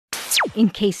in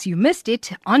case you missed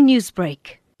it on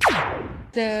Newsbreak.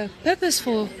 The purpose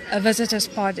for a visitor's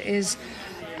pod is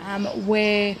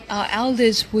where our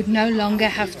elders would no longer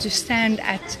have to stand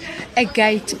at a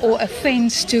gate or a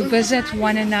fence to visit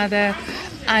one another.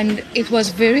 And it was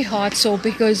very hard so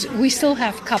because we still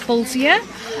have couples here,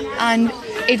 and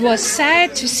it was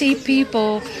sad to see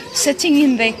people sitting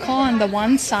in their car on the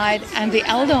one side and the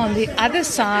elder on the other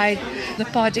side. The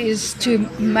pod is to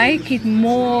make it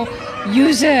more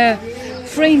user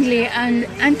friendly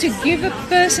and to give a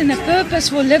person a purpose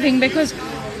for living, because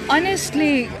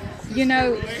honestly, you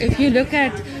know, if you look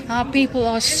at how people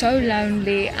are so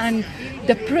lonely and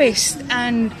depressed,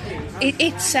 and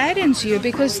it saddens you,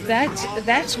 because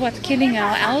that's what's killing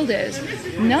our elders,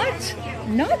 not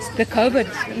the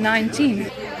COVID-19.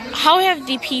 How have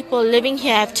the people living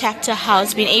here at TAFTA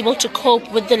House been able to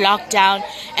cope with the lockdown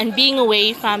and being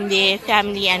away from their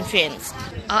family and friends?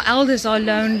 Our elders are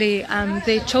lonely.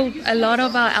 A lot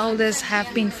of our elders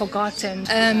have been forgotten.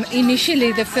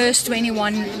 Initially, the first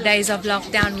 21 days of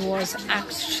lockdown was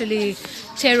actually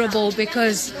terrible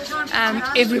because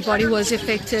everybody was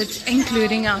affected,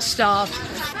 including our staff.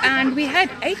 And we had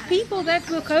 8 people that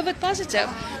were COVID positive.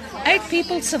 8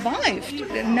 people survived.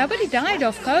 Nobody died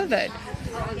of COVID.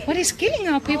 What is killing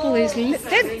our people is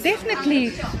definitely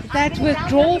that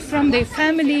withdrawal from their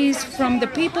families, from the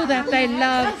people that they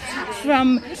love,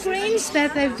 from friends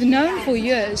that they've known for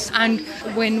years. And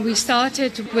when we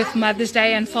started with Mother's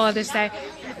Day and Father's Day,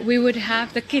 we would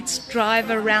have the kids drive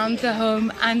around the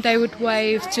home and they would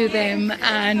wave to them.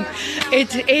 And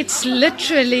it's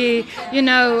literally, you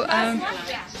know,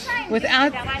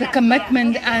 without the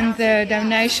commitment and the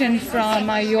donation from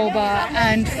Ayoba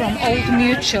and from Old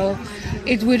Mutual,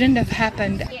 it wouldn't have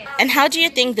happened. And how do you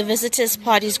think the visitors'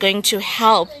 pod is going to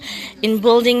help in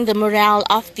building the morale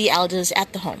of the elders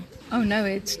at the home? Oh no,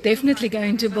 it's definitely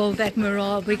going to build that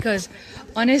morale, because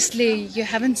honestly, you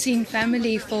haven't seen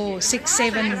family for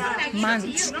 6-7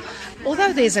 months.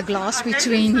 Although there's a glass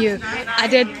between you. I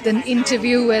did an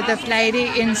interview with a lady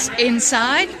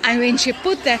inside, and when she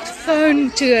put that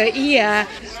phone to her ear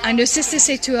and her sister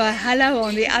said to her hello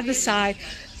on the other side,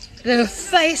 the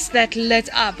face that lit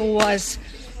up was,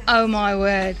 oh my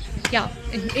word. Yeah,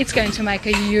 it's going to make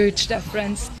a huge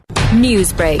difference.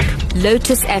 Newsbreak,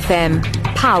 Lotus FM,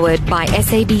 powered by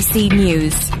SABC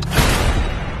News.